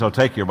So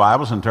take your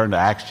Bibles and turn to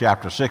Acts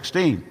chapter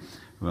 16.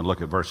 We're going to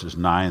look at verses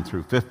 9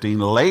 through 15.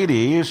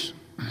 Ladies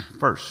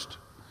first.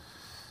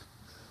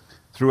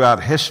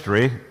 Throughout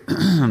history,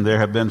 there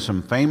have been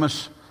some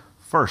famous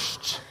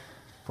firsts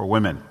for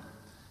women.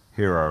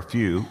 Here are a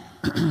few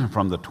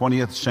from the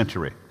 20th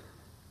century.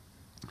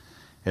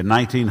 In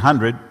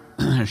 1900,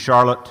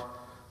 Charlotte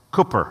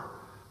Cooper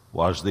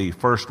was the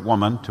first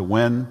woman to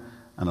win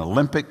an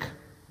Olympic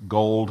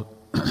gold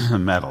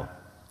medal.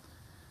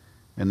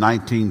 In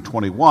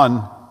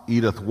 1921,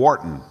 Edith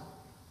Wharton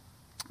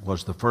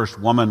was the first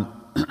woman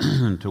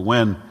to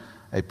win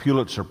a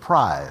Pulitzer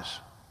Prize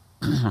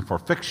for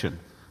fiction.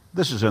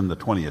 This is in the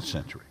 20th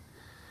century.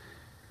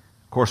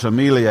 Of course,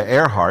 Amelia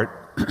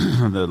Earhart,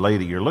 the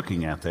lady you're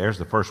looking at there, is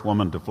the first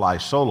woman to fly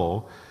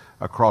solo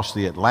across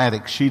the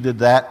Atlantic. She did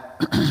that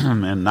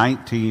in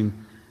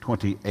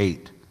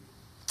 1928.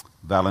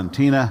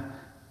 Valentina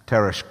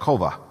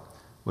Tereshkova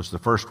was the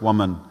first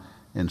woman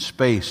in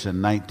space in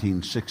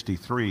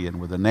 1963, and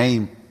with a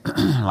name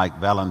like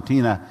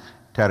Valentina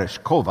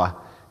Tereshkova,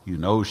 you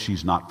know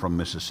she's not from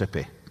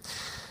Mississippi.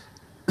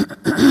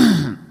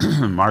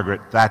 Margaret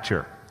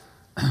Thatcher,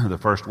 the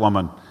first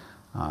woman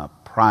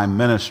Prime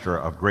Minister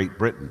of Great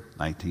Britain,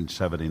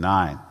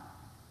 1979.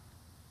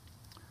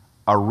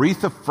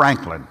 Aretha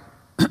Franklin,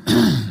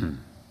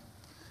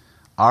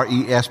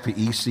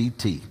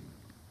 R-E-S-P-E-C-T.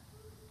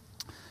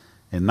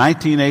 In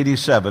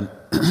 1987,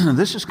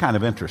 this is kind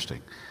of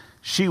interesting.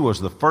 She was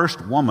the first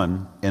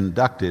woman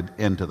inducted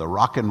into the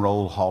Rock and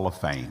Roll Hall of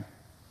Fame.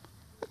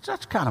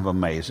 That's kind of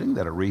amazing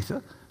that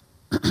Aretha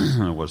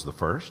was the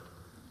first.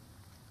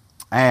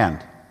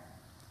 And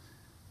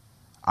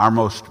our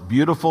most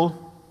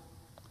beautiful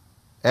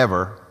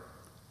ever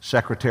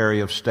Secretary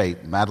of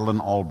State,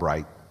 Madeleine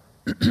Albright,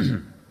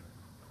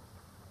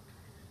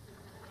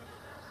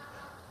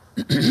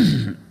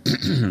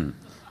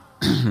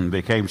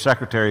 became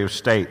Secretary of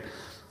State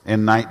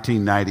in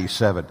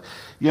 1997.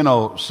 You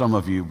know, some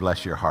of you,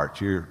 bless your hearts,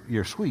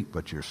 you're sweet,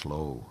 but you're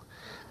slow.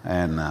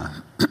 And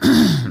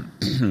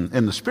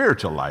in the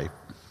spiritual life,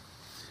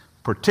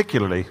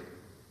 particularly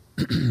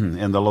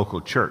in the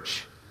local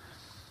church,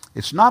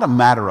 it's not a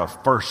matter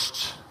of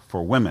firsts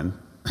for women,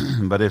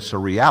 but it's a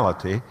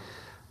reality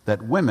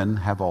that women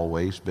have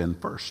always been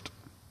first.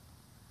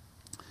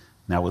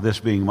 Now, with this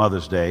being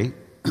Mother's Day,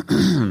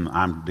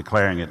 I'm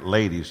declaring it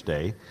Ladies'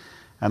 Day,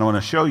 and I want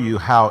to show you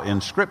how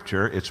in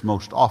Scripture it's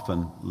most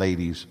often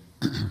ladies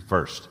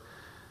first.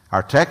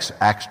 Our text,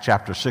 Acts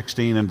chapter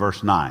 16 and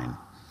verse 9.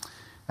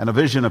 And a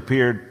vision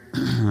appeared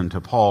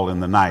to Paul in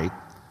the night.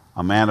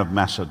 A man of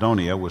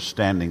Macedonia was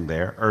standing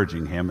there,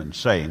 urging him and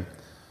saying,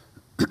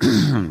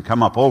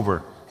 "Come up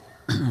over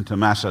to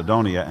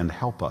Macedonia and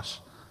help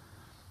us."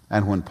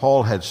 And when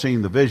Paul had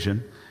seen the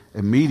vision,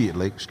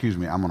 immediately,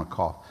 I'm going to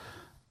cough.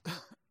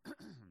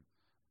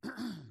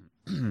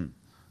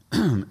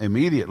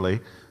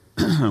 Immediately,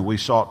 we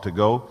sought to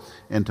go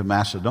into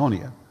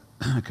Macedonia,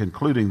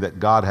 concluding that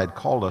God had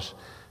called us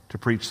to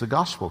preach the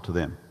gospel to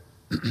them.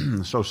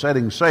 So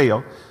setting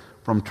sail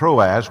from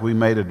Troas, we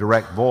made a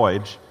direct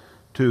voyage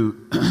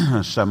to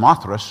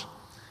Samothrace,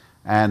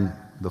 and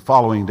the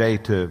following day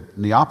to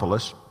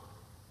Neapolis,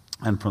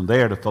 and from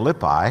there to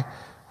Philippi,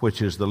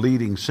 which is the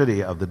leading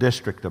city of the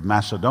district of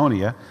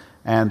Macedonia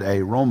and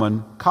a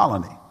Roman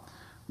colony.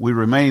 We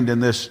remained in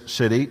this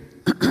city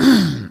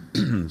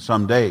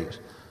some days.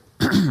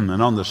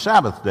 And on the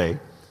Sabbath day,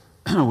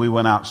 we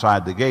went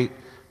outside the gate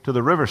to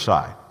the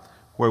riverside,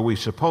 where we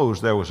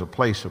supposed there was a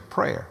place of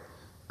prayer.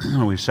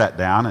 We sat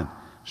down and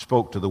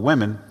spoke to the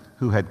women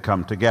who had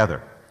come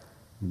together.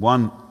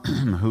 One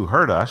who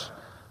heard us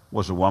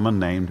was a woman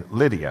named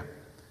Lydia,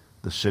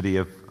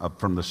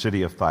 from the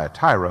city of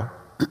Thyatira.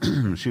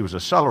 She was a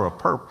seller of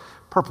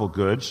purple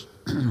goods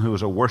who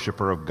was a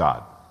worshiper of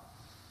God.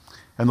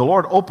 And the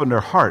Lord opened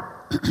her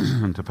heart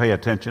to pay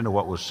attention to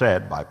what was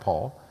said by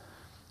Paul.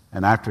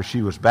 And after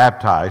she was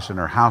baptized, and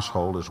her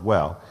household as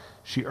well,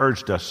 she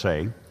urged us,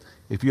 saying,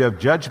 "If you have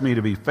judged me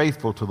to be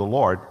faithful to the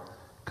Lord,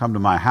 come to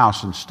my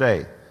house and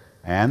stay."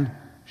 And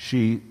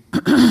she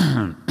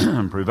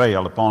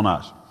prevailed upon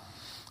us.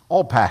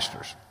 All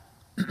pastors,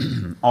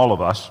 all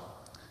of us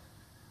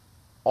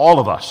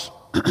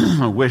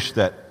wish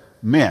that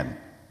men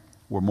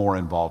were more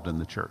involved in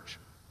the church.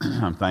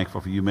 I'm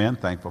thankful for you men,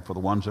 thankful for the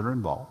ones that are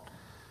involved.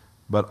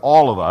 But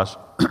all of us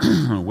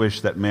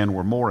wish that men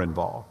were more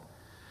involved.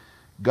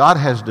 God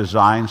has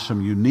designed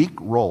some unique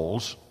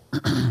roles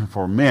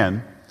for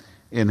men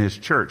in His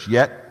church,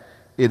 yet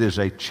it is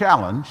a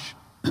challenge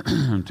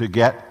to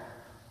get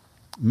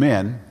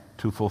men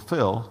to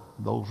fulfill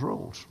those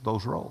roles.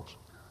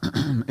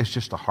 It's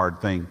just a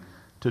hard thing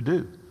to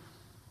do.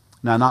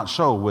 Now, not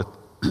so with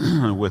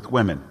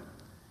women.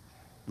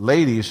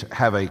 Ladies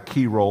have a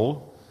key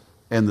role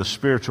in the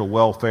spiritual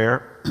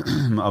welfare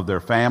of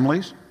their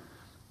families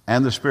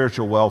and the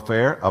spiritual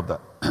welfare of the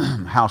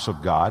house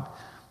of God,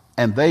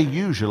 and they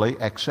usually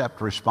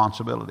accept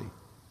responsibility.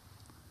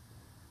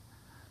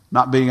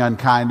 Not being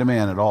unkind to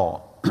men at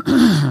all.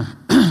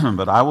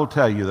 But I will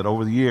tell you that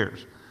over the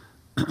years,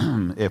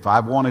 if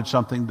I've wanted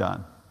something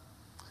done,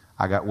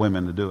 I got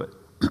women to do it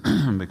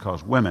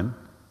because women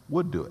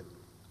would do it.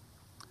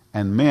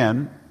 And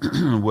men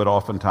would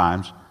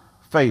oftentimes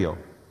fail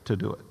to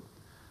do it.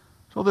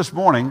 So this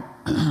morning,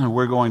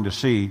 we're going to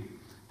see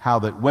how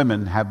that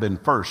women have been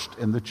first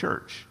in the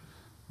church.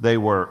 They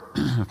were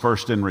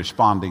first in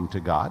responding to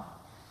God.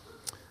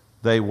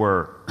 They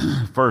were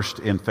first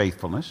in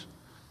faithfulness.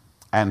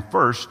 And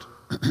first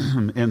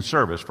in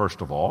service,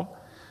 first of all.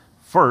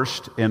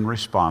 First in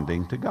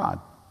responding to God.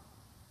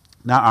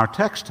 Now, our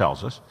text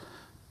tells us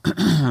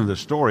the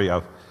story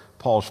of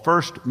Paul's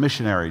first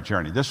missionary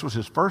journey. This was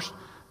his first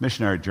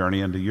missionary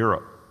journey into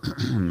Europe.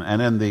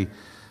 And in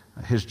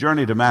his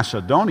journey to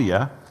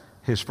Macedonia,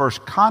 his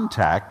first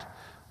contact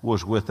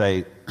was with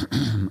a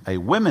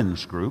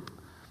women's group,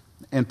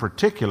 in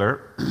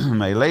particular,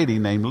 a lady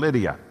named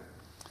Lydia.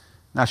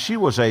 Now, she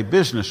was a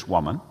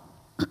businesswoman,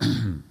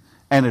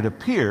 and it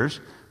appears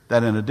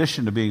that in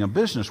addition to being a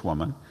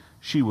businesswoman,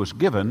 she was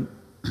given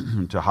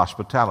to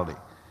hospitality.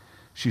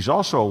 She's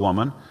also a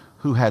woman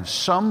who had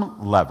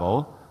some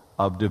level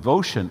of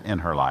devotion in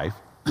her life,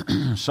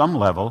 some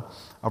level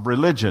of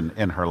religion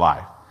in her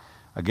life.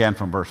 Again,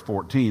 from verse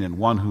 14, and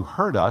one who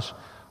heard us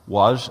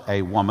was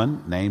a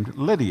woman named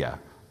Lydia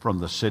from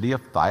the city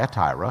of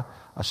Thyatira,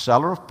 a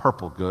seller of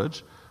purple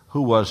goods,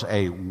 who was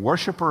a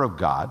worshiper of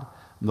God.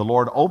 And the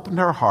Lord opened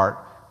her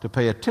heart to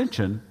pay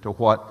attention to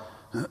what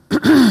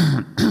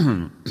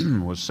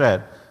was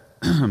said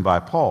by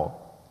Paul.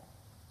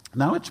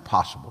 Now, it's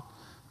possible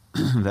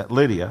that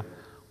Lydia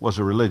was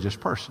a religious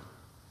person.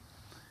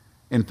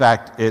 In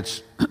fact,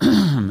 it's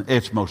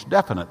most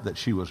definite that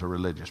she was a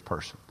religious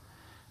person.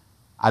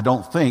 I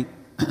don't think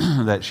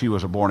that she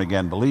was a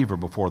born-again believer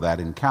before that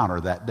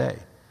encounter that day.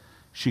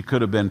 She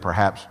could have been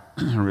perhaps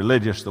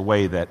religious the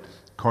way that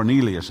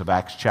Cornelius of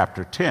Acts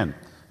chapter 10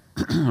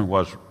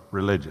 was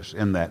religious,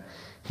 in that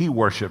he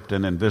worshiped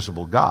an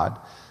invisible God,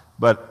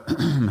 but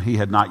he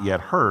had not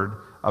yet heard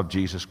of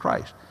Jesus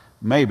Christ.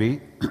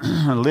 Maybe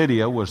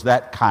Lydia was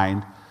that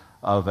kind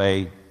of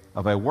a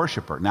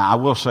worshiper. Now, I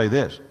will say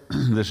this.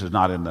 This is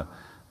not in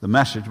the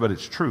message, but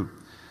it's true.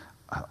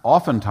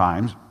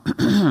 Oftentimes,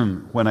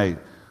 when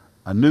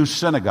a new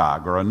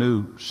synagogue or a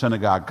new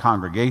synagogue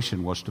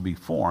congregation was to be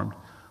formed,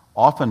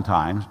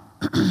 oftentimes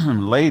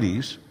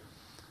ladies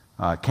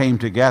came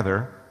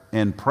together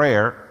in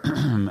prayer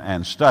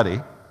and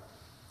study,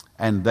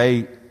 and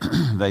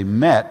they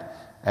met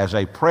as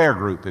a prayer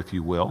group, if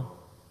you will,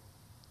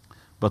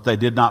 but they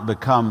did not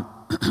become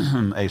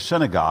a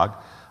synagogue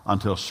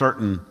until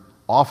certain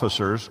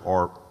officers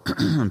or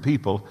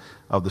people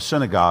of the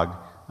synagogue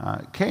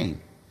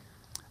came.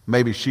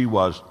 Maybe she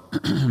was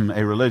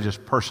a religious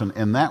person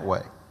in that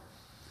way.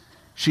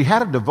 She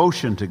had a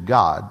devotion to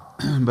God,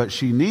 but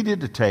she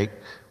needed to take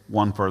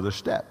one further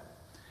step.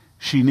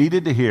 She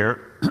needed to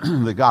hear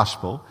the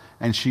gospel,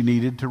 and she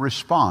needed to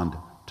respond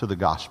to the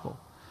gospel.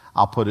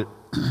 I'll put it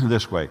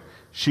this way.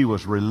 She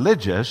was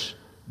religious,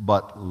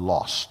 but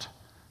lost.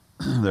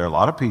 There are a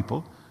lot of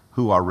people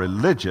who are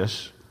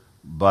religious,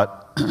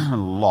 but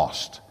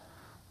lost.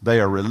 They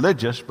are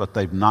religious, but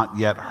they've not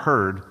yet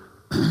heard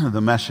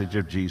the message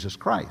of Jesus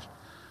Christ.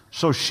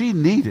 So she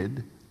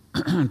needed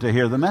to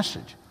hear the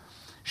message.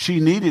 She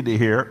needed to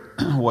hear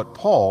what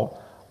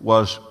Paul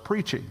was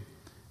preaching.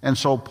 And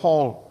so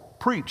Paul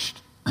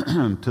preached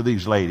to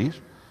these ladies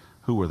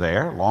who were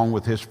there, along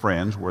with his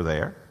friends were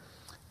there,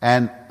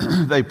 and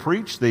they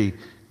preached the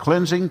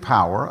cleansing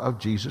power of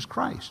Jesus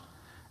Christ.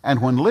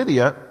 And when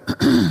Lydia,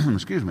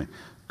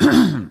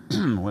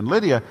 when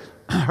Lydia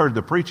heard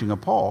the preaching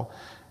of Paul,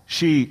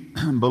 she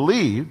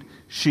believed,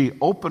 she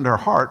opened her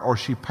heart, or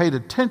she paid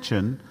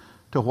attention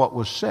to what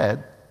was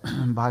said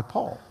by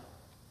Paul.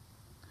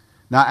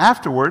 Now,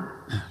 afterward,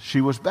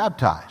 she was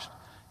baptized.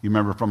 You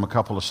remember from a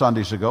couple of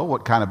Sundays ago,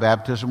 what kind of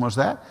baptism was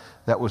that?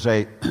 That was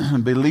a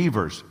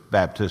believer's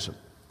baptism.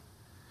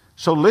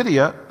 So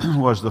Lydia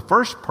was the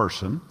first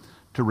person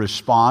to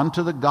respond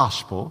to the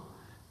gospel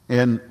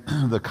in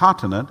the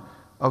continent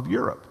of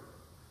Europe.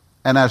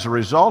 And as a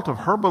result of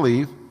her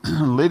belief,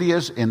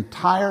 Lydia's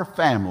entire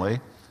family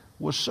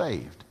was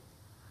saved.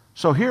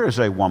 So here is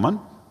a woman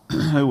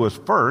who was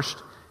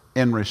first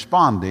in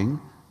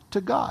responding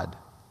to God.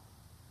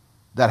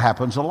 That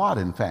happens a lot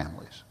in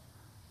families.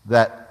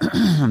 That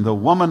the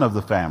woman of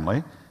the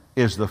family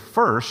is the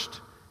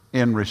first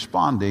in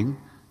responding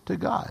to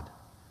God.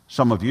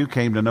 Some of you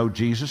came to know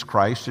Jesus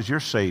Christ as your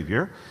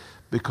Savior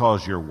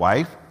because your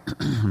wife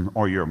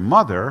or your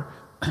mother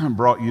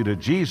brought you to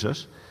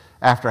Jesus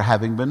after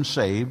having been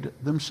saved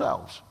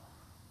themselves.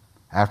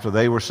 After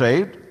they were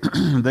saved,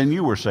 then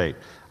you were saved.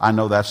 I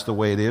know that's the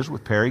way it is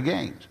with Perry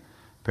Gaines.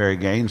 Perry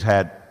Gaines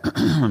had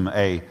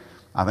a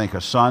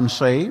son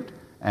saved,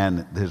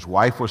 and his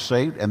wife was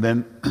saved, and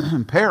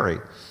then Perry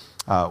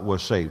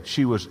was saved.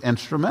 She was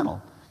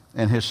instrumental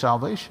in his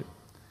salvation.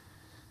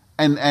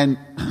 And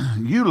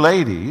you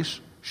ladies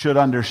should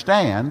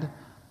understand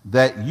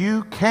that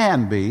you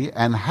can be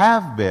and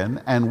have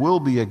been and will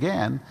be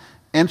again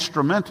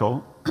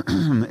instrumental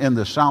in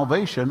the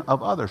salvation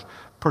of others,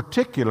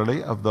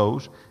 particularly of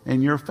those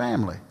in your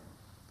family.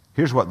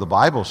 Here's what the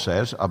Bible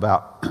says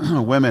about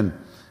women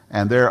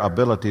and their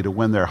ability to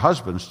win their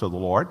husbands to the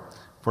Lord.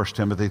 1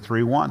 Timothy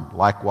 3:1.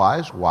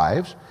 Likewise,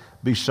 wives,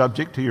 be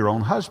subject to your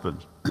own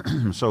husbands.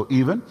 So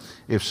even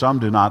if some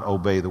do not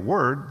obey the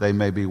word, they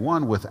may be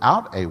won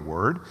without a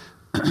word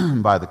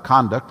by the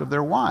conduct of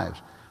their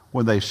wives,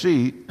 when they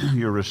see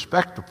your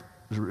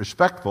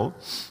respectful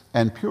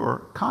and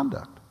pure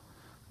conduct.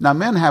 Now,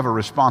 men have a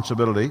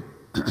responsibility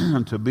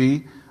to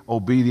be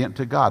obedient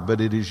to God, but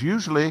it is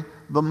usually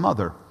the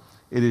mother.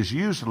 It is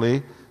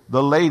usually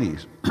the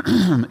ladies.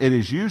 It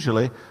is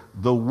usually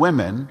the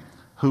women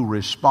who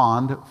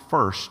respond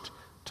first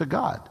to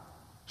God.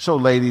 So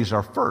ladies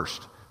are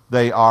first.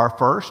 They are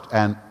first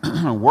and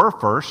were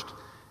first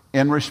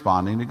in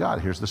responding to God.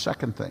 Here's the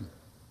second thing.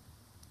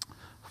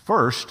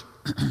 First,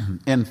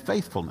 in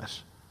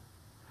faithfulness.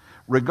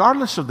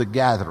 Regardless of the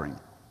gathering,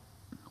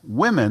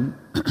 women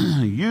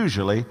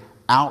usually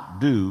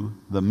outdo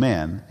the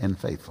men in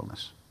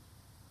faithfulness.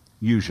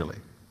 Usually.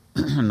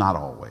 Not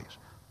always,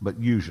 but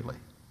usually.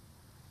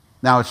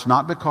 Now, it's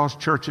not because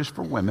church is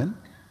for women,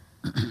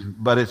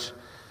 but it's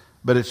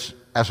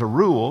as a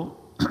rule,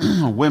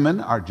 women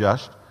are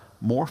just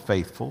more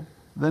faithful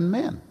than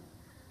men.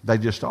 They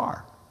just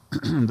are.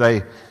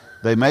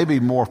 They may be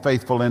more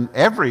faithful in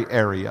every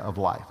area of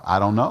life. I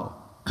don't know.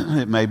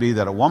 It may be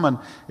that a woman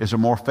is a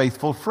more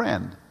faithful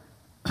friend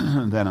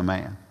than a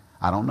man.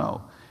 I don't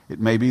know. It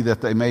may be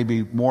that they may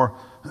be more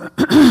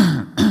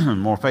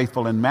more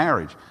faithful in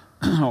marriage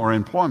or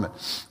employment.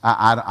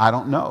 I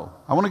don't know.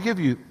 I want to give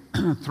you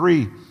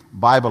 3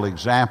 Bible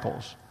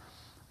examples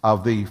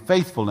of the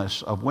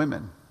faithfulness of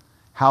women,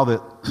 how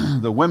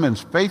the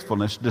women's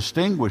faithfulness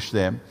distinguished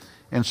them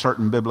in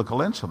certain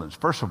biblical incidents.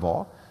 First of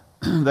all,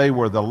 they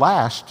were the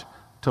last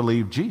to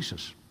leave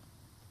Jesus.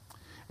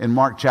 In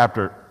Mark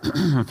chapter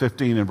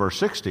 15 and verse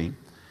 16,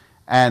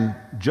 and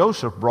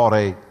Joseph brought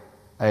a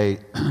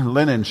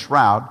linen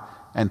shroud,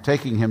 and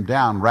taking him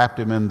down, wrapped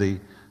him in the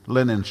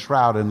linen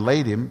shroud and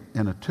laid him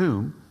in a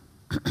tomb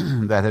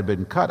that had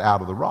been cut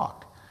out of the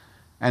rock.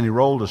 And he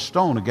rolled a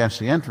stone against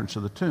the entrance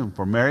of the tomb.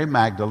 For Mary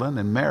Magdalene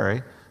and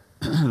Mary,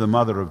 the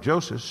mother of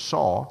Joseph,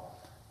 saw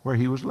where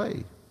he was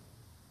laid.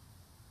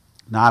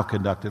 Now, I've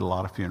conducted a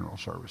lot of funeral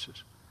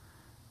services,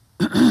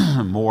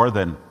 more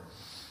than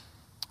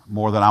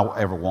I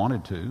ever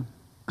wanted to.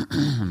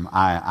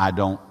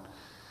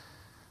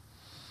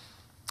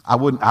 I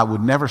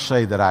would never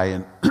say that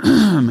I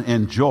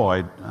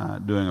enjoyed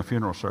doing a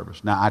funeral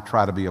service. Now, I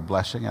try to be a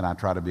blessing and I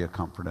try to be a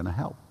comfort and a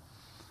help,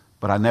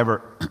 but I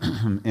never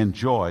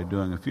enjoyed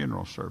doing a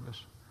funeral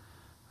service.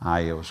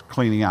 I was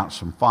cleaning out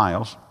some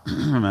files,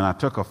 and I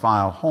took a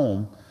file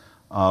home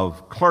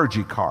of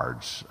clergy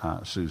cards,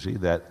 Susie,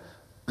 that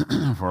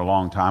for a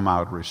long time I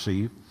would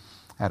receive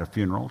at a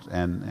funeral,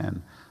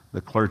 and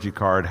the clergy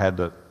card had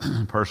the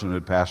person who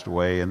had passed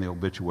away and the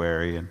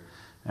obituary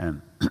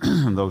and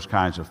those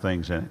kinds of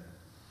things in it.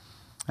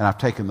 And I've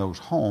taken those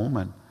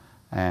home,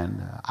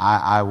 and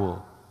I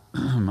will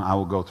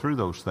go through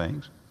those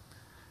things.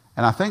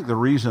 And I think the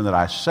reason that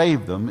I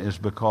saved them is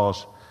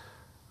because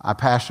I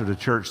pastored a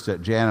church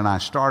that Jan and I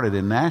started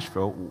in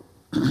Nashville.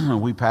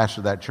 We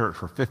pastored that church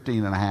for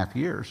 15 and a half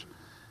years,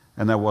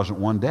 and there wasn't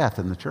one death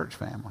in the church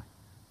family.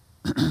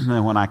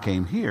 And when I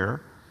came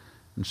here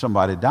and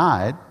somebody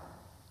died,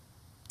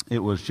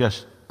 it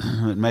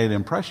made an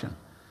impression.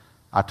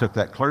 I took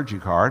that clergy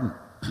card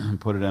and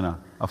put it in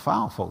a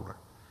file folder.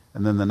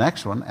 And then the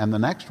next one and the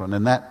next one.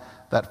 And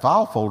that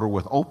file folder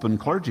with open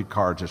clergy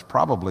cards is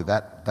probably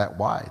that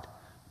wide.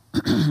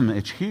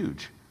 It's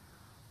huge.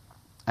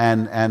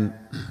 And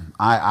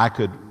I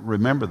could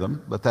remember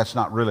them, but that's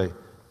not really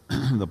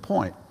the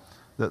point.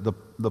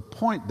 The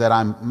point that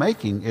I'm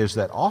making is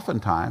that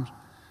oftentimes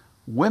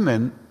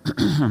women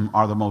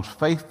are the most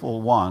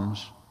faithful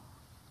ones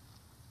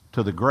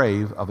to the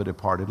grave of a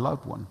departed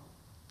loved one.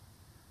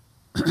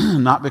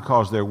 Not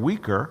because they're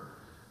weaker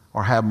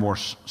or have more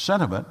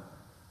sentiment,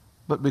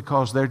 but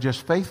because they're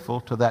just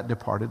faithful to that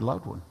departed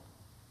loved one.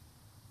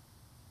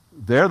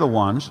 They're the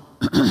ones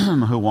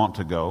who want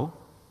to go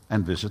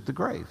and visit the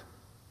grave.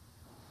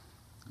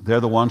 They're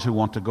the ones who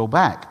want to go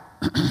back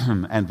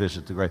and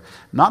visit the grave.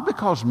 Not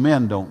because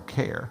men don't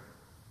care,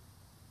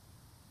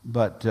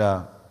 but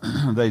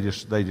they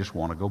just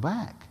want to go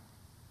back.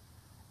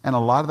 And a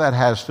lot of that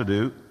has to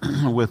do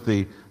with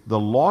the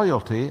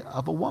loyalty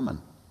of a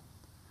woman.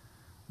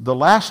 The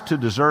last to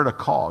desert a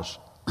cause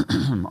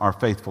are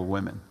faithful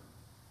women.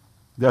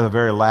 They're the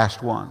very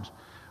last ones.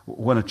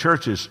 When a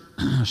church is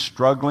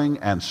struggling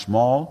and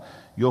small,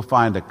 you'll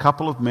find a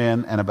couple of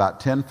men and about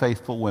 10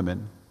 faithful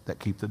women that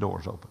keep the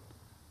doors open.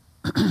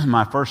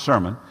 My first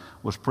sermon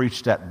was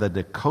preached at the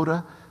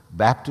Dakota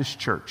Baptist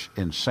Church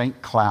in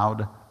St.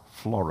 Cloud,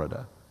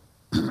 Florida.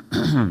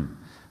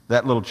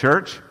 That little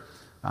church,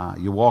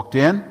 you walked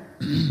in,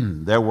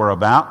 there were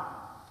about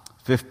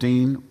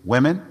 15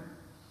 women,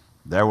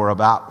 there were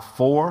about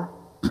 4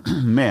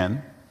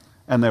 men,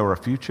 and there were a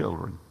few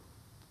children.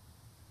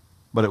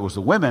 But it was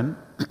the women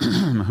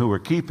who were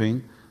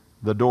keeping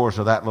the doors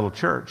of that little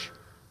church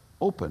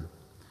open.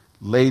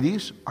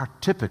 ladies are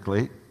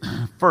typically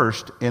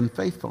first in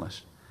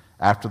faithfulness.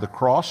 After the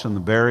cross and the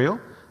burial,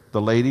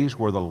 the ladies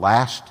were the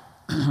last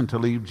to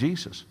leave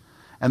Jesus.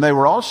 And they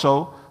were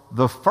also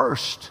the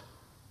first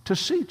to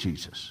see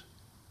Jesus.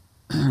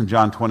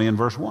 John 20 and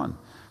verse 1.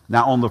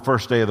 Now on the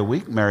first day of the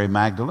week, Mary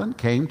Magdalene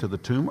came to the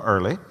tomb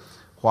early,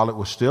 while it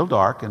was still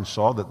dark, and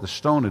saw that the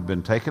stone had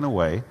been taken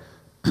away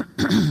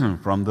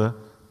from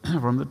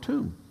the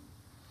tomb.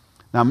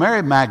 Now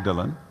Mary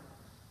Magdalene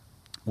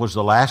was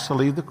the last to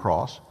leave the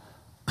cross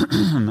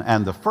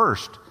and the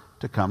first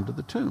to come to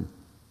the tomb.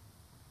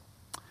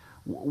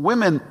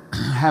 Women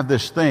have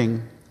this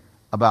thing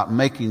about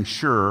making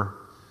sure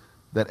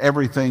that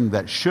everything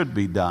that should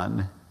be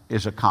done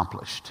is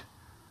accomplished,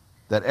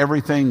 that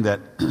everything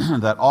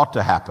that ought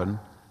to happen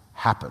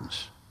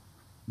happens.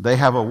 They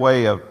have a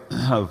way of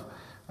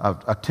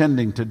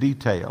attending to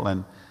detail,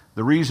 and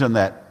the reason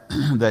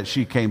that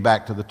she came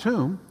back to the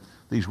tomb,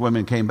 these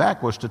women came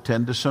back, was to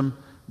tend to some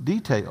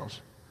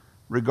details.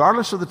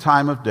 Regardless of the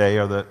time of day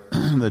or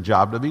the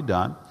job to be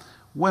done,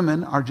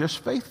 women are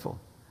just faithful.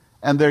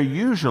 And they're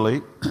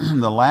usually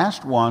the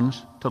last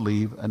ones to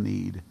leave a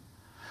need.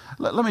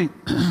 Let me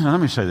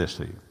say this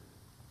to you.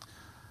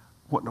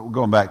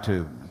 Going back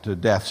to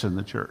deaths in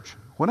the church.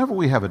 Whenever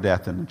we have a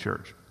death in the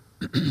church,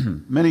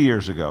 many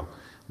years ago,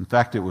 in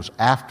fact, it was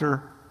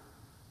after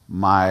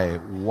my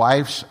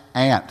wife's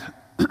aunt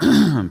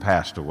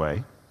passed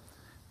away,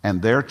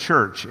 and their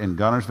church in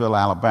Gunnersville,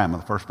 Alabama,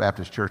 the First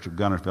Baptist Church of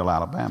Gunnersville,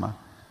 Alabama,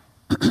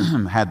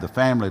 had the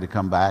family to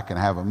come back and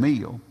have a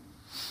meal.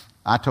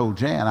 I told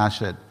Jan, I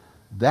said,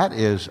 that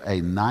is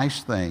a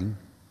nice thing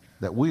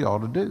that we ought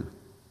to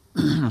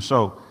do.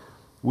 So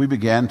we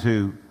began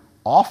to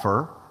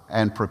offer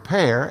and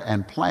prepare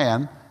and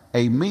plan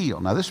a meal.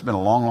 Now this has been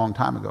a long, long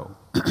time ago,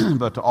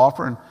 but to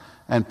offer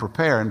and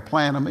prepare and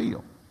plan a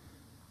meal.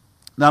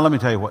 Now let me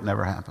tell you what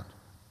never happened.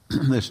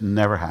 This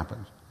never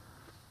happens.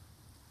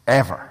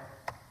 Ever.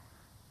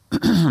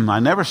 I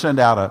never send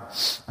out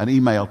an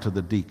email to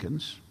the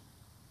deacons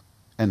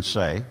and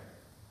say,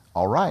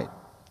 all right,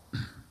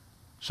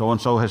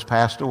 so-and-so has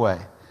passed away.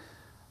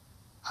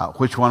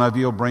 Which one of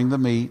you will bring the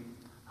meat?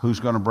 Who's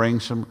going to bring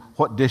some?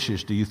 What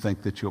dishes do you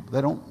think that you'll?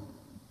 They don't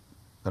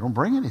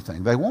bring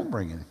anything. They won't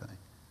bring anything.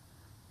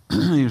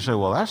 You say,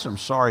 well, that's some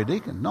sorry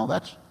deacon. No,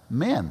 that's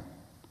men.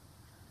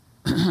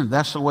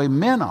 That's the way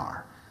men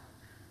are.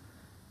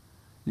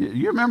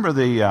 You remember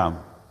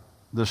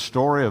the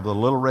story of the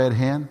little red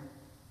hen?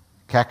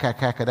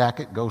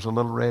 Cack-cack-cack-a-dack-it goes a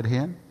little red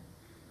hen.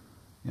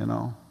 You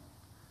know,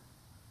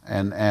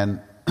 and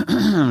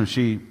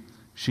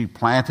she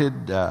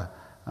planted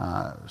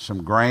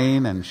some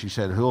grain, and she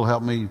said, who'll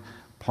help me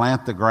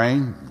plant the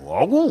grain? Well,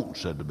 I won't,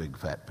 said the big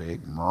fat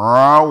pig.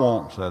 I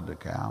won't, said the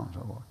cow, and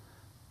so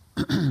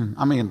forth.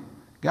 I mean,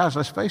 guys,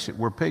 let's face it,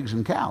 we're pigs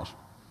and cows.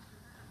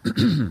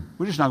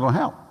 We're just not going to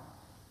help.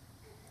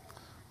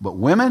 But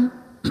women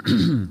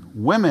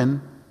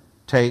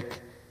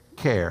take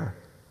care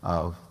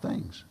of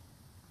things.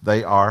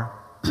 They are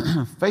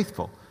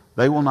faithful.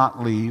 They will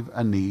not leave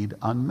a need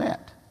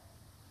unmet.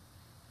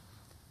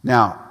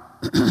 Now,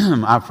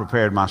 I've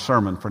prepared my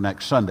sermon for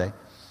next Sunday,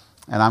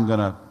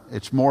 and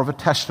it's more of a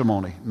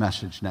testimony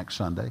message next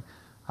Sunday.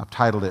 I've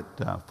titled it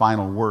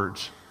Final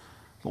Words.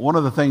 But one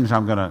of the things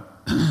I'm going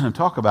to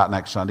talk about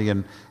next Sunday,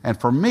 and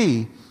for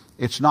me,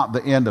 it's not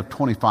the end of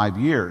 25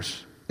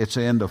 years. It's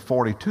the end of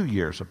 42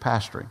 years of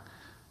pastoring.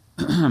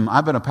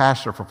 I've been a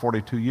pastor for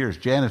 42 years.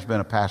 Jan has been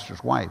a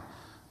pastor's wife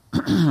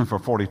for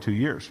 42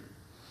 years.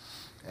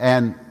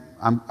 And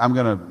I'm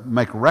going to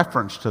make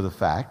reference to the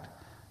fact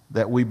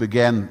that we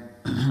began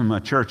a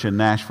church in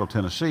Nashville,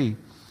 Tennessee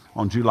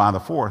on July the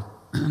 4th,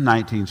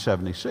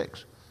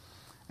 1976.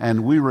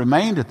 And we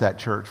remained at that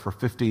church for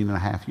 15 and a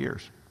half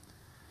years.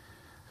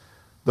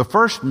 The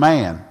first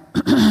man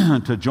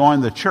to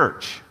join the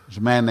church was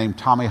a man named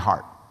Tommy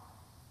Hart.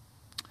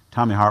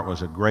 Tommy Hart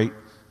was a great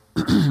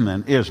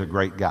and is a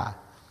great guy.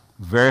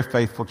 Very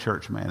faithful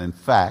church man. In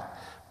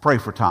fact, pray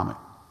for Tommy.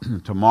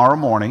 Tomorrow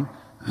morning,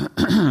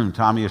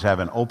 Tommy is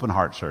having open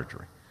heart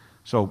surgery.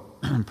 So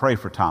pray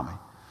for Tommy.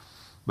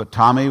 But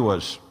Tommy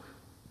was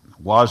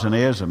and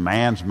is a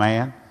man's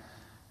man.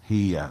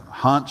 He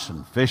hunts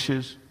and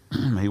fishes.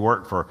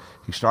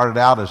 He started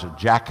out as a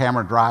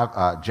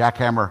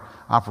jackhammer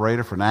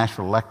operator for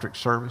Nashville Electric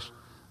Service.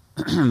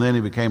 Then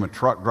he became a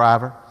truck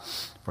driver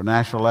for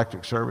Nashville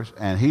Electric Service.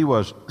 And he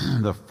was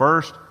the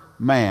first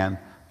man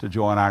to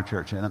join our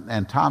church.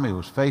 And Tommy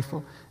was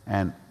faithful.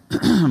 And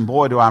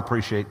boy, do I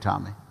appreciate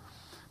Tommy.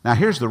 Now,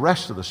 here's the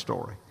rest of the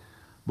story.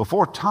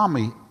 Before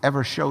Tommy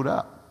ever showed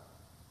up,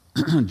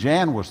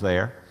 Jan was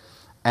there,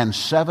 and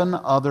 7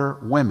 other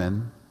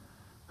women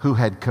who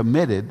had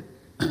committed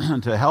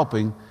to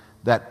helping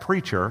that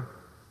preacher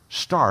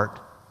start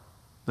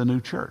the new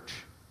church.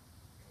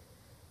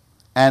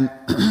 And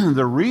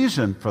the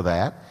reason for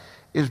that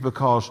is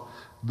because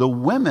the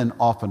women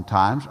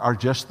oftentimes are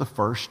just the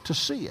first to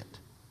see it.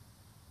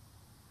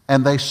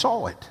 And they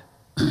saw it.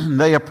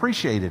 They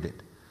appreciated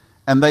it.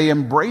 And they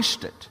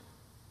embraced it.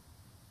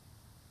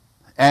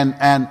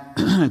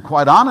 And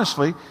quite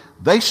honestly,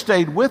 They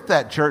stayed with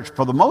that church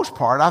for the most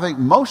part. I think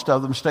most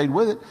of them stayed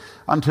with it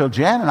until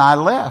Jan and I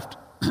left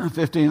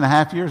 15 and a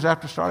half years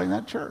after starting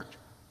that church.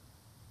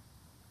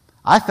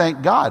 I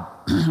thank God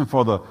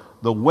for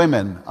the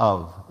women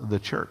of the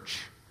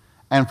church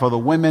and for the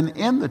women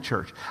in the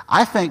church.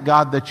 I thank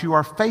God that you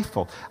are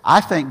faithful.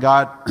 I thank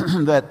God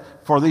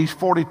that for these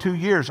 42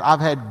 years I've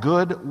had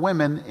good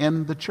women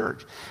in the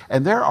church.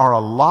 And there are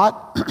a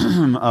lot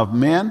of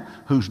men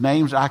whose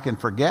names I can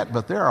forget,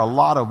 but there are a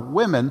lot of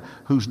women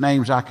whose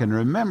names I can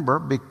remember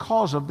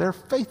because of their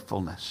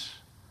faithfulness.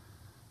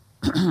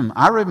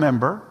 I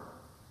remember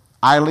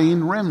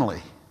Eileen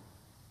Rimley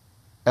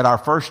at our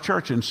first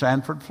church in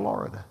Sanford,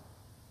 Florida.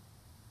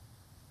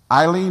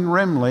 Eileen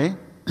Rimley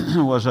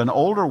was an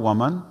older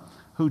woman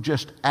who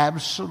just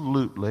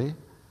absolutely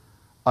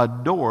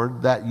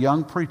adored that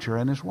young preacher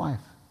and his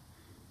wife.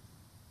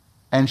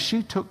 And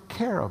she took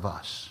care of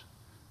us.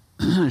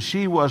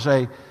 She was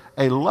a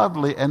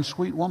lovely and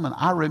sweet woman.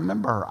 I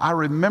remember her. I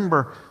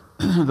remember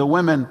the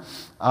women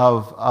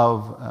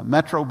of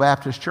Metro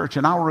Baptist Church,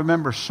 and I'll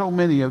remember so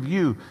many of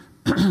you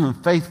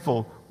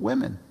faithful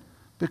women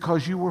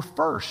because you were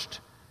first,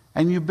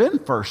 and you've been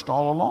first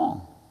all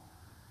along.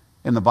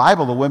 In the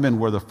Bible, the women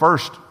were the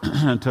first,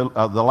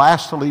 the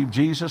last to leave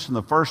Jesus and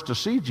the first to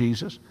see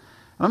Jesus.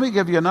 Let me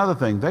give you another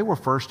thing. They were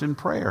first in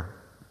prayer.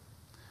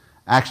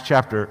 Acts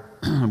chapter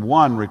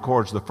 1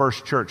 records the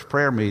first church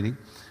prayer meeting.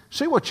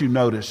 See what you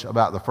notice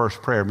about the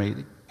first prayer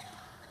meeting.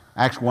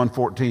 Acts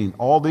 1:14.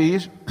 All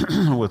these,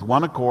 with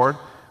one accord,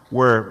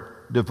 were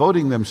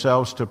devoting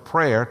themselves to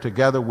prayer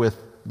together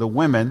with the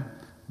women,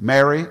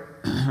 Mary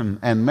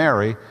and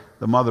Mary,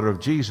 the mother of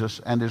Jesus,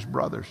 and his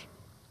brothers.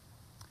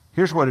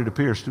 Here's what it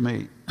appears to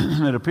me.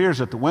 It appears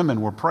that the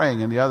women were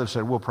praying and the others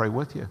said, we'll pray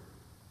with you.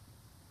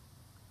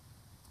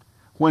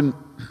 When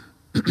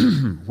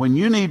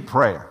you need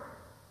prayer,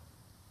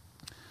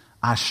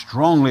 I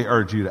strongly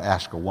urge you to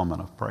ask a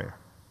woman of prayer.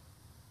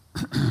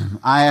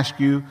 I ask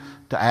you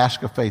to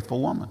ask a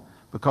faithful woman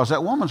because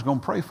that woman's going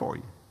to pray for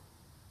you.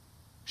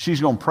 She's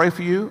going to pray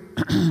for you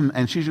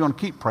and she's going to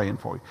keep praying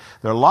for you.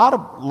 There are a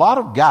lot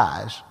of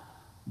guys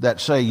that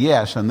say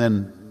yes and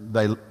then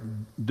they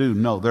do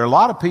no. There are a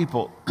lot of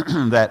people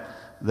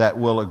that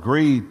will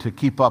agree to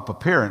keep up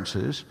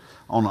appearances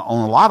on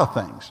a lot of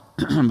things.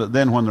 But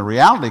then when the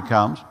reality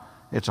comes,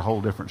 it's a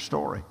whole different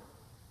story.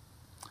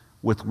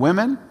 With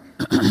women,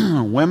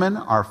 women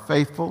are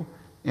faithful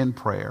in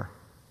prayer.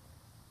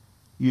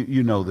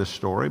 You know this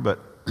story, but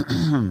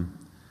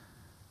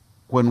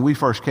when we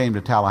first came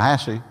to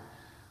Tallahassee,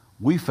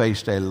 we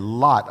faced a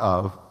lot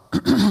of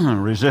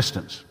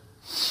resistance.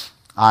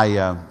 I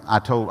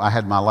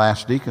had my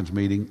last deacons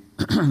meeting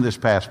this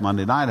past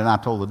Monday night, and I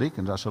told the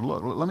deacons, I said,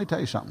 look, let me tell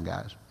you something,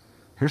 guys.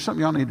 Here's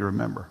something y'all need to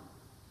remember.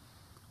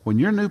 When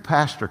your new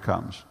pastor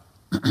comes,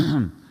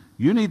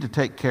 you need to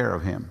take care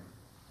of him.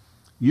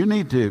 He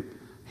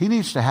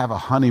needs to have a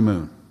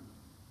honeymoon.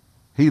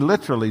 He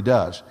literally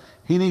does.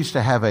 He needs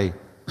to have a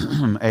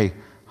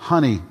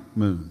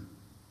honeymoon.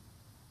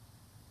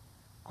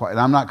 And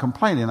I'm not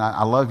complaining.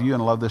 I love you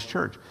and I love this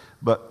church.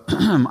 But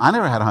I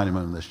never had a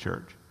honeymoon in this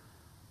church.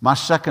 My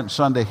second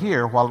Sunday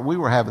here, while we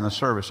were having the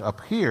service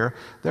up here,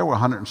 there were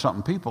 100 and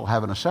something people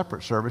having a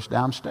separate service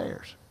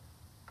downstairs.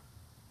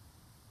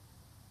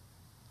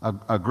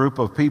 A group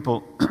of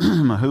people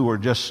who were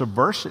just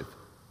subversive.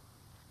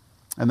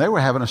 And they were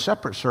having a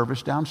separate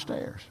service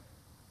downstairs.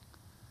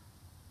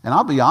 And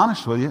I'll be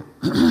honest with you,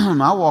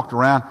 I walked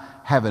around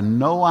having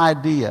no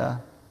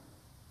idea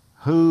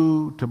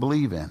who to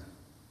believe in,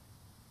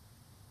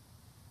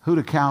 who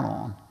to count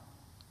on.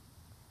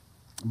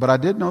 But I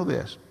did know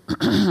this.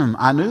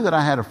 I knew that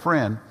I had a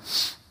friend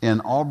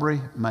in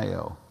Aubrey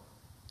Mayo.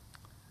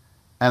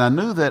 And I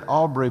knew that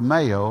Aubrey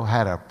Mayo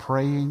had a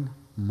praying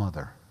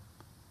mother.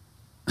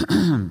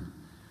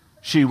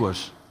 She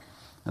was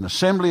an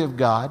Assembly of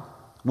God,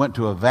 went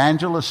to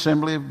Evangel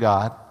Assembly of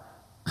God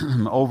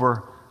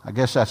over, I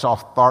guess that's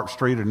off Tharp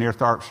Street or near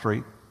Tharp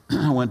Street.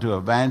 Went to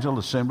Evangel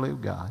Assembly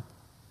of God.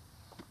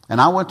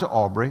 And I went to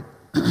Aubrey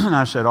and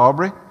I said,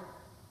 Aubrey,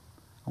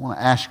 I want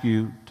to ask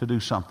you to do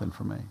something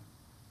for me.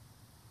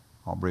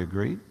 Aubrey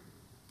agreed.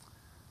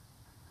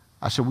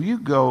 I said, will you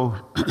go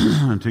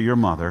to your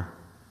mother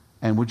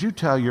and would you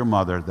tell your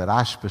mother that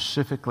I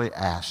specifically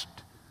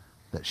asked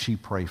that she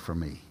pray for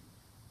me?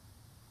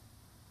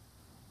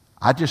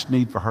 I just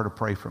need for her to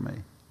pray for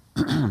me.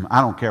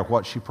 I don't care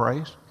what she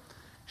prays.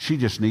 She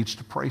just needs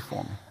to pray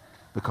for me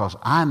because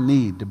I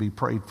need to be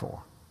prayed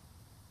for.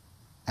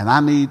 And I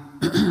need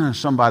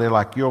somebody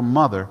like your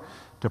mother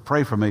to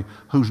pray for me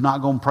who's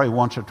not going to pray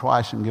once or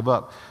twice and give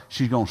up.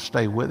 She's going to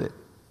stay with it.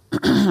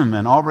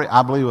 And Aubrey,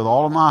 I believe with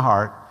all of my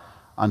heart,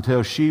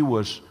 until she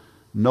was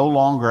no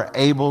longer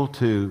able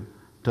to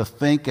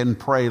think and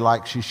pray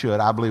like she should,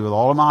 I believe with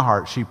all of my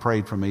heart, she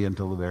prayed for me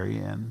until the very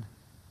end.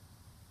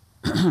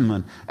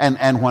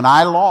 And when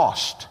I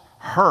lost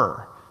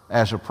her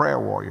as a prayer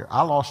warrior,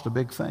 I lost a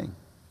big thing.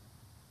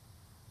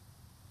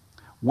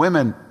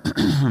 Women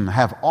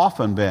have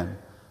often been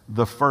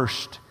the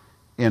first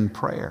in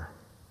prayer.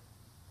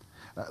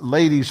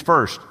 Ladies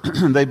first.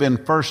 They've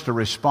been first to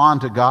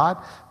respond to God.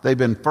 They've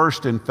been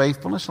first in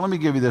faithfulness. Let me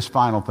give you this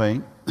final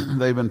thing.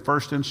 They've been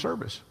first in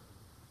service.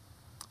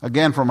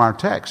 Again, from our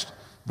text,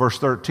 verse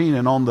 13,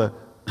 and on the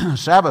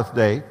Sabbath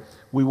day,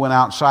 we went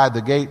outside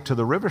the gate to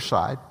the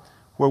riverside,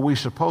 where we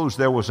supposed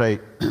there was a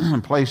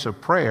place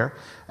of prayer,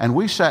 and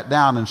we sat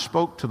down and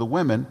spoke to the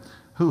women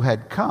who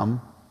had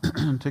come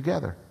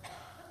together.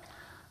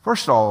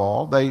 First of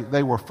all,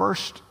 they were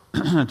first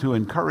to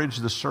encourage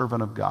the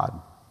servant of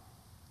God.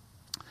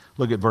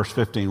 Look at verse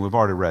 15. We've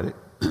already read it.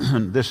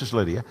 This is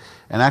Lydia.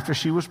 And after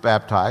she was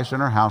baptized,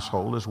 and her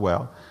household as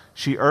well,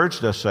 she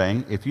urged us,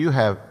 saying, if you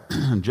have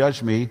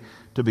judged me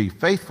to be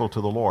faithful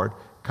to the Lord,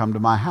 come to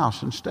my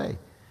house and stay.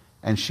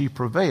 And she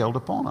prevailed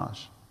upon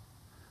us.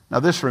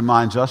 Now this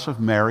reminds us of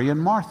Mary and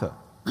Martha,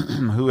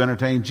 who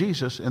entertained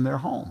Jesus in their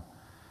home.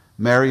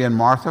 Mary and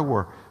Martha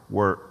were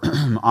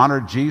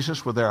honored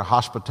Jesus with their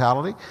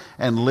hospitality,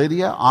 and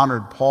Lydia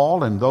honored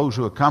Paul and those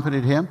who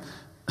accompanied him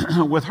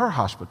with her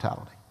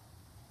hospitality.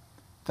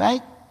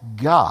 Thank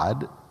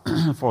God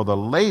for the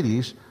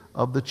ladies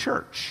of the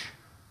church.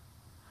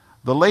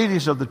 The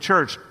ladies of the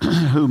church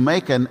who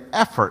make an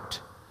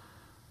effort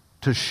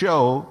to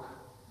show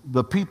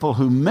the people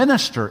who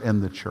minister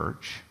in the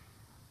church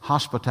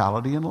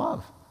hospitality and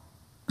love.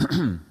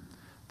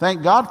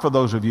 Thank God for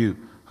those of you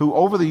who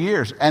over the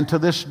years and to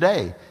this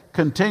day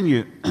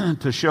continue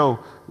to show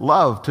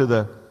love to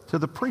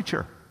the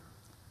preacher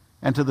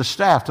and to the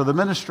staff, to the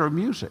minister of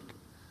music,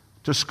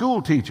 to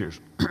school teachers,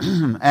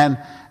 and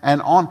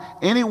on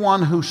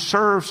anyone who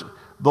serves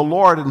the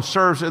Lord and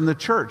serves in the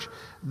church.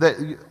 That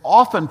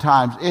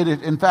oftentimes,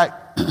 in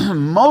fact,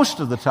 most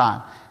of the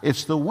time,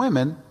 it's the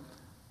women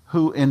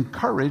who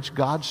encourage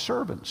God's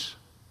servants.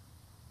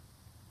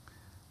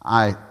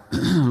 I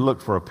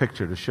looked for a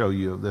picture to show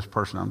you of this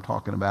person I'm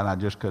talking about. I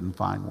just couldn't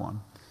find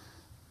one.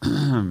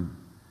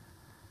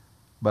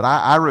 But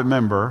I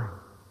remember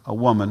a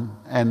woman,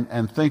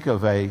 and think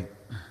of a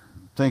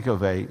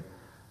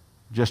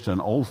just an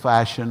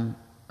old-fashioned,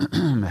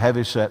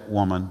 heavy-set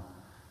woman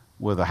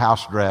with a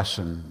house dress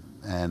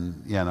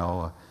and you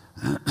know,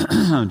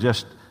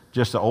 just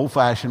an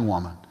old-fashioned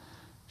woman.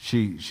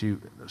 She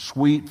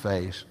sweet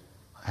face,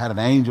 had an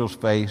angel's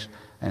face,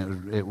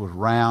 and it was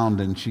round,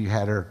 and she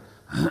had her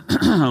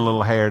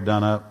little hair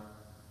done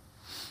up.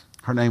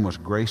 Her name was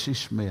Gracie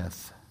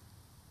Smith.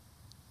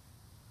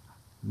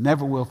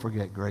 Never will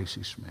forget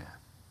Gracie Smith.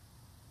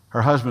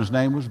 Her husband's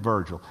name was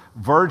Virgil.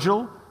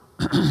 Virgil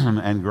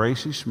and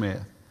Gracie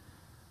Smith.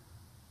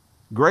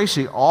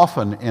 Gracie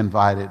often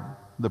invited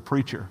the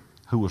preacher,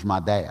 who was my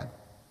dad,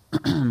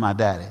 my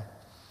daddy.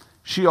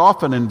 She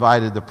often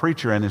invited the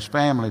preacher and his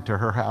family to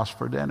her house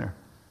for dinner.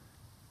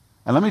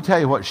 And let me tell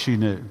you what she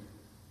knew.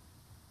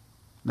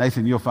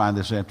 Nathan, you'll find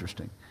this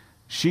interesting.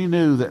 She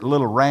knew that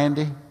little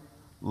Randy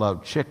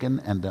loved chicken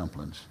and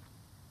dumplings.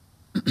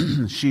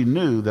 She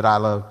knew that I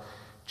loved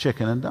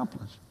chicken and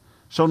dumplings.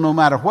 So no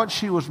matter what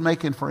she was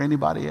making for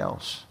anybody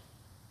else,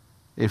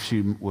 if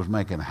she was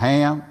making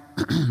ham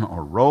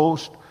or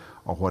roast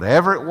or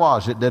whatever it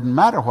was, it didn't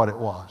matter what it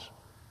was.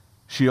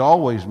 She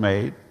always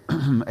made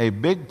a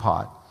big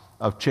pot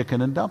of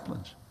chicken and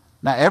dumplings.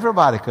 Now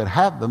everybody could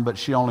have them, but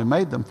she only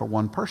made them for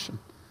one person.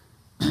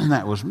 And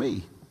that was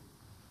me.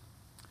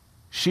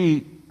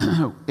 She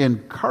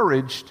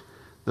encouraged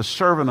the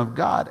servant of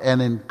God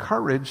and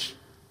encouraged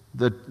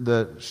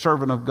the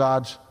servant of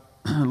God's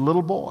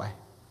little boy.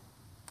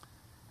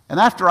 And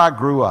after I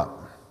grew up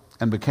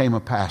and became a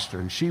pastor,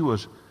 and she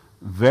was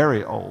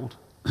very old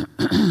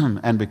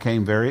and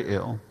became very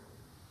ill,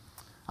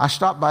 I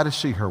stopped by to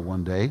see her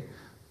one day.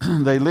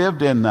 They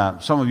lived in,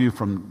 some of you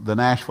from the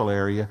Nashville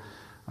area,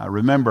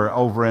 remember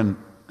over in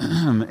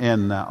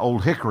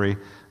Old Hickory,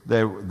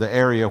 the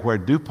area where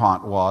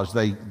DuPont was,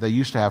 they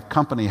used to have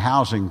company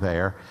housing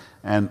there,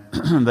 and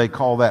they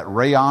call that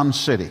Rayon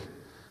City.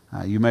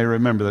 You may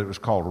remember that it was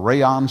called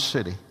Rayon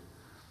City.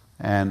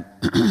 And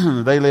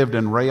they lived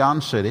in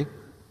Rayon City.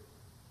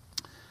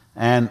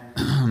 And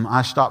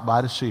I stopped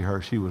by to see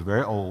her. She was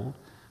very old,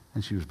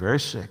 and she was very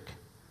sick.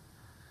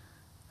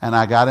 And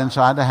I got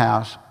inside the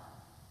house,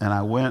 and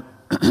I went,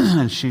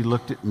 and she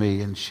looked at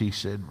me, and she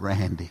said,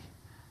 "Randy,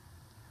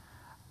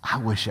 I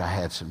wish I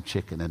had some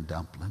chicken and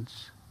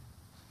dumplings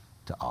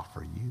to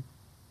offer you."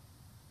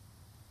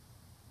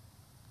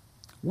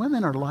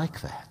 Women are like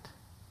that.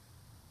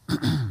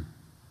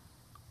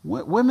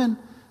 Women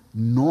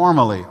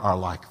normally are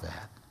like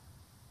that.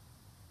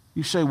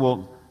 You say,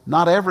 well,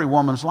 not every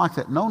woman's like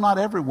that. No, not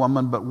every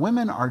woman, but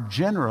women are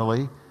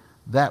generally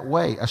that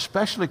way,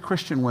 especially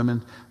Christian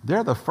women.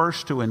 They're the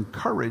first to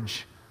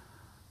encourage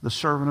the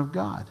servant of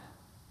God.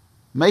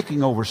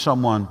 Making over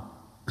someone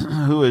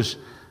who is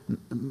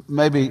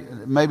maybe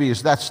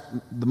that's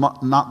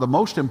not the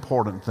most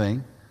important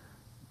thing,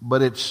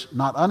 but it's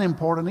not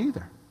unimportant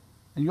either.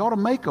 And you ought to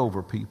make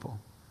over people.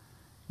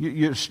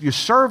 You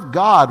serve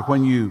God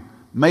when you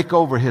make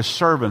over His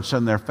servants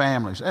and their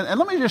families. And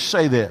let me just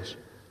say this.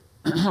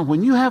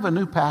 When you have a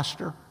new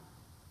pastor,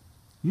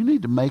 you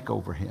need to make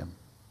over him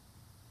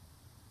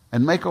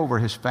and make over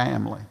his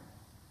family.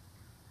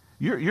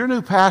 Your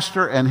new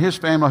pastor and his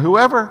family,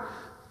 whoever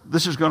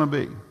this is going to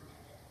be,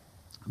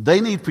 they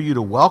need for you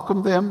to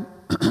welcome them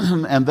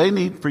and they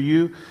need for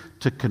you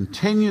to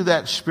continue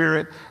that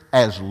spirit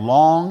as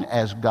long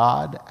as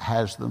God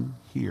has them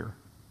here.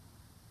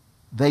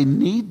 They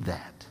need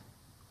that.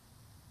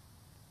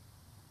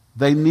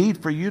 They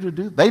need for you to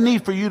do. They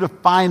need for you to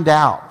find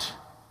out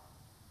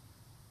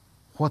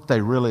what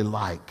they really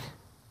like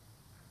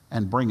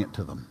and bring it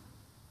to them.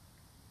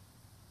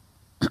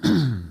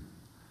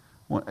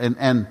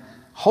 and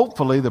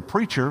hopefully the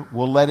preacher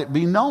will let it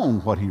be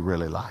known what he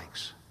really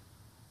likes.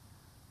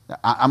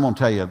 I'm going to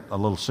tell you a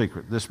little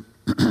secret. This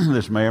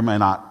may or may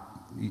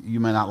not, you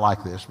may not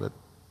like this, but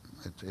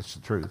it's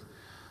the truth.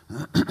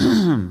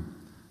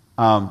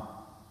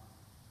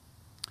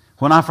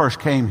 When I first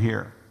came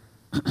here,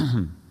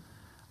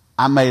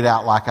 I made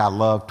out like I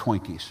loved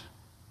Twinkies.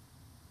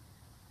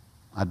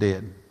 I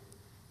did.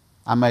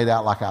 I made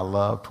out like I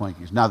loved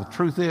Twinkies. Now, the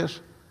truth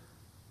is,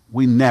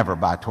 we never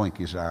buy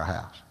Twinkies at our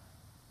house.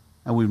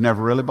 And we've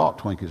never really bought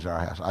Twinkies at our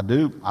house.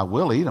 I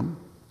will eat them.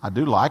 I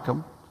do like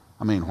them.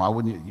 I mean, why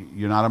wouldn't you?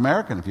 You're not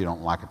American if you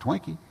don't like a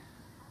Twinkie.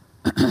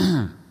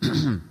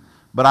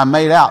 But I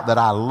made out that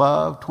I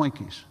love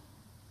Twinkies.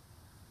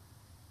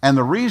 And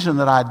the reason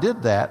that I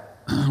did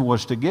that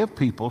was to give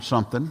people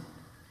something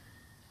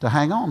to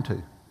hang on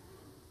to.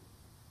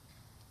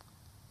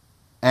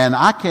 And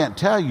I can't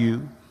tell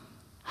you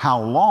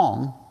how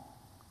long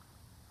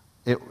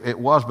it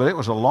was, but it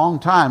was a long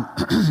time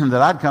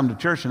that I'd come to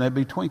church and there'd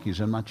be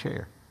Twinkies in my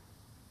chair.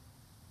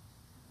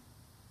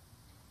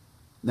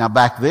 Now,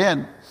 back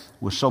then,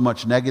 with so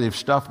much negative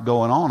stuff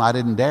going on, I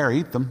didn't dare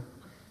eat them.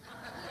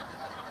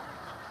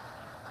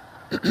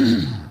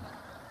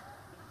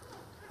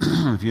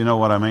 If you know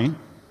what I mean.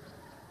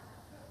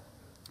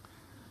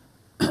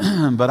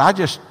 But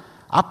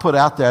I put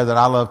out there that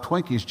I love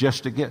Twinkies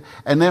just to get,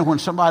 and then when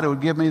somebody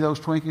would give me those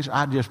Twinkies,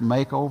 I'd just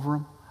make over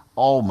them.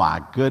 Oh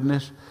my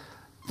goodness.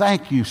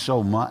 Thank you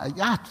so much.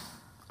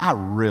 I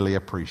really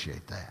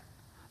appreciate that.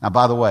 Now,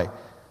 by the way,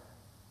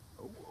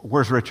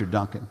 where's Richard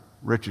Duncan?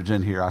 Richard's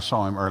in here. I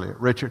saw him earlier.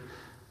 Richard,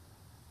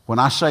 when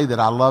I say that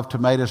I love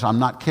tomatoes, I'm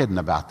not kidding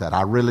about that.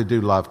 I really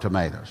do love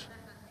tomatoes.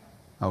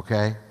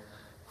 Okay?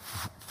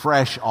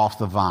 Fresh off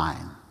the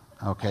vine.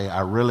 Okay?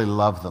 I really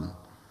love them.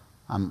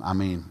 I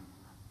mean,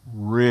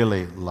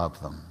 really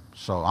love them.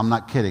 So I'm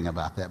not kidding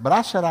about that. But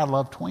I said I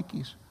love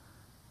Twinkies.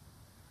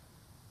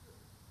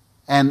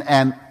 And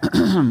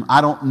I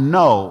don't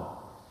know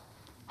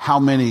how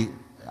many,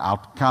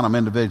 I'll count them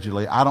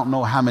individually, I don't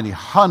know how many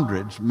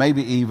hundreds,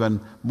 maybe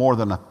even more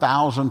than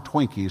 1,000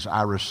 Twinkies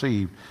I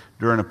received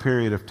during a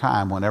period of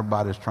time when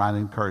everybody's trying to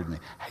encourage me.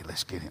 Hey,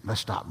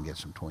 let's stop and get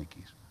some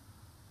Twinkies.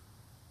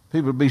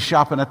 People would be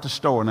shopping at the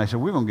store and they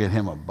said, we're going to get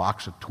him a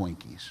box of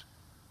Twinkies.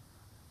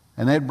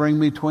 And they'd bring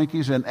me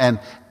Twinkies, and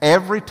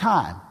every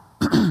time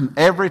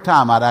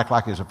I'd act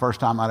like it was the first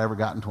time I'd ever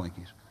gotten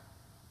Twinkies.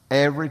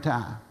 Every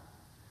time.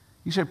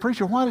 You say,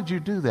 preacher, why did you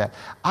do that?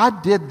 I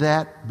did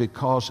that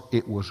because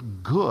it was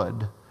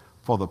good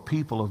for the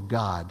people of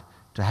God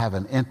to have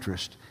an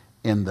interest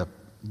in the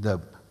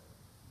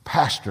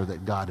pastor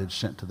that God had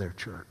sent to their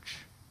church.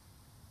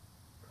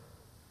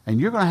 And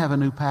you're going to have a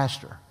new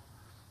pastor,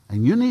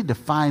 and you need to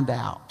find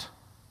out.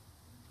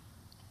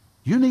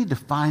 You need to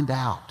find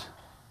out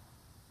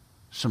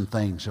some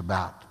things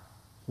about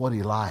what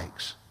he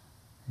likes.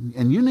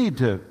 And you need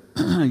to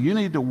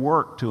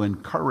work to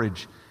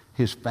encourage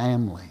his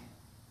family.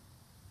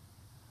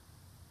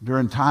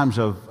 During times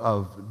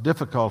of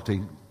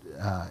difficulty,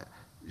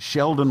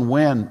 Sheldon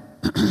Wynn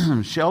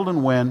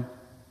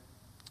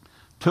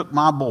took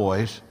my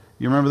boys,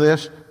 you remember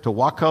this, to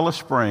Wakulla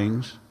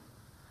Springs.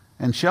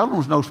 And Sheldon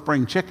was no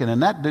spring chicken,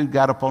 and that dude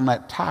got up on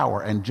that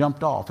tower and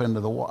jumped off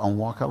on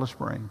Wakulla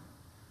Springs.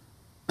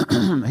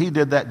 He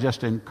did that just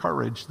to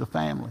encourage the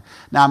family.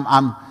 Now,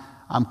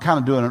 I'm kind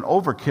of doing an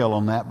overkill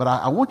on that, but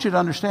I want you to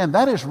understand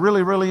that is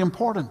really, really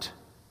important.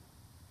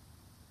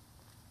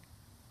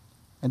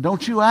 And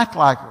don't you act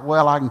like,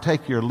 well, I can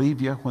take you or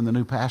leave you when the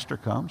new pastor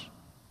comes.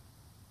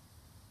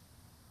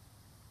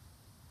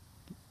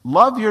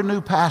 Love your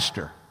new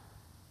pastor.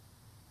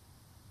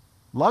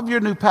 Love your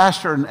new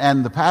pastor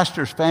and the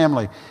pastor's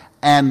family,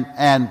 and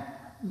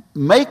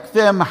make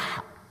them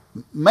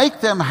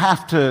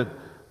have to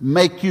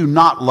make you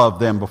not love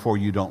them before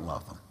you don't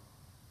love them.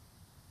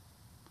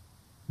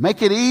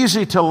 Make it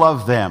easy to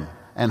love them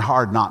and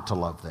hard not to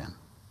love them.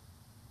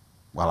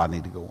 Well, I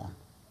need to go on.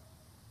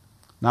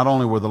 Not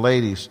only were the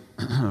ladies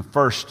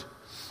first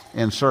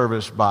in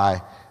service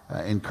by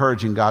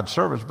encouraging God's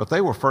service, but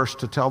they were first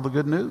to tell the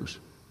good news.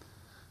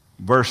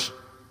 Verse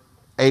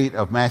 8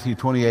 of Matthew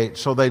 28,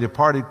 so they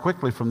departed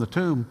quickly from the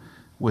tomb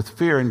with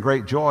fear and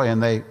great joy,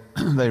 and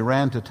they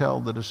ran to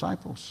tell the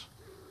disciples.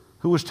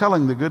 Who was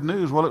telling the good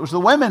news? Well, it was the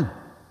women.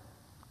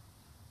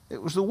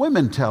 It was the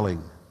women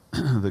telling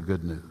the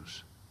good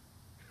news.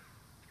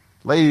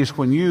 Ladies,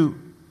 when you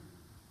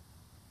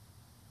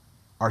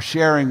are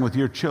sharing with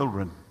your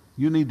children,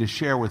 you need to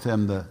share with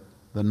them the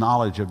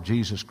knowledge of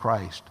Jesus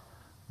Christ,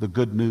 the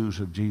good news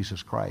of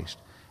Jesus Christ,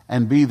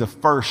 and be the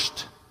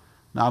first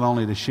not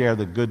only to share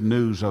the good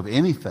news of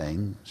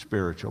anything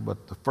spiritual,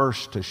 but the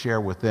first to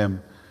share with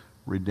them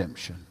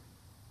redemption.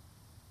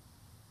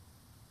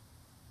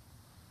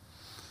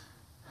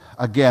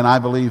 Again, I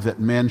believe that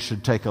men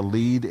should take a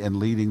lead in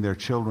leading their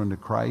children to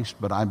Christ,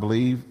 but I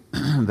believe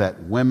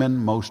that women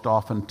most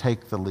often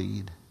take the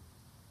lead.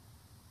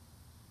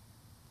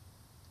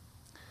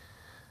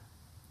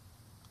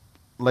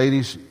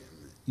 Ladies,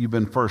 you've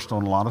been first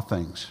on a lot of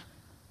things.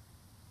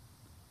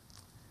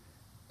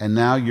 And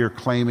now you're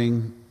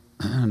claiming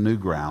new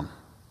ground.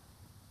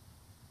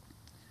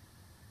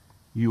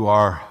 You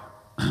are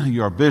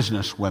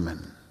business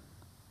women.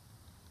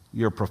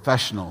 You're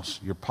professionals.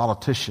 You're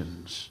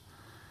politicians.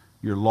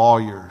 You're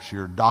lawyers.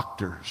 You're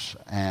doctors,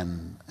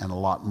 and a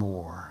lot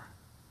more.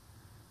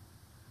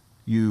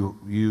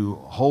 You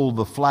hold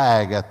the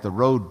flag at the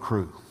road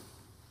crew,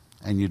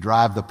 and you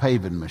drive the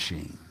paving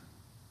machine.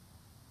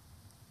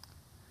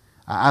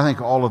 I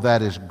think all of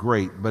that is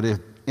great, but if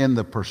in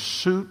the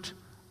pursuit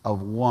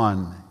of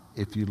one,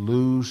 if you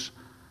lose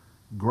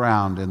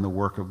ground in the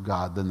work of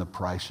God, then the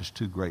price is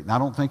too great. And I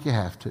don't think you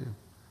have to.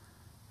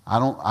 I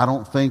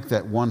don't think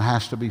that one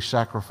has to be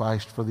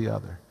sacrificed for the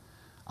other.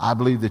 I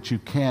believe that you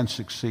can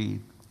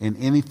succeed in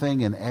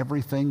anything and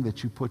everything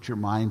that you put your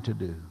mind to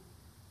do.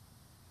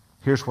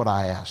 Here's what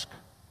I ask.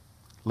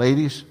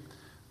 Ladies,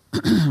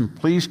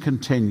 please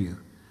continue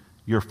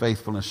your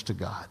faithfulness to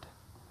God.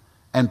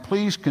 And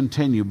please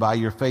continue by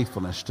your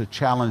faithfulness to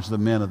challenge the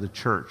men of the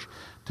church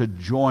to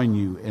join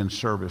you in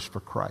service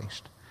for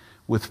Christ.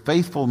 With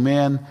faithful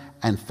men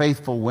and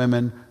faithful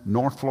women,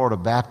 North Florida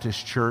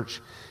Baptist Church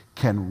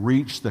can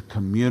reach the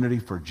community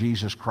for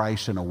Jesus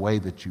Christ in a way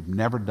that you've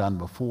never done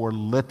before,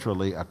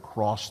 literally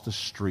across the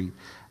street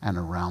and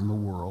around the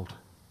world.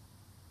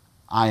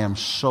 I am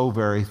so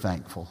very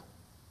thankful.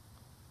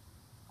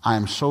 I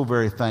am so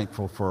very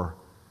thankful for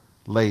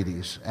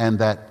ladies, and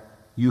that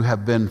you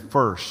have been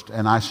first,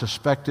 and I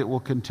suspect it will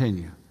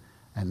continue.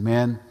 And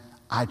men,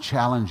 I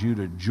challenge you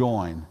to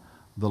join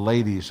the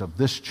ladies of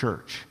this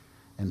church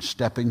in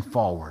stepping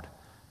forward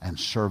and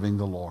serving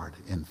the Lord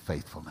in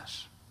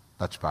faithfulness.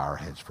 Let's bow our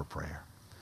heads for prayer.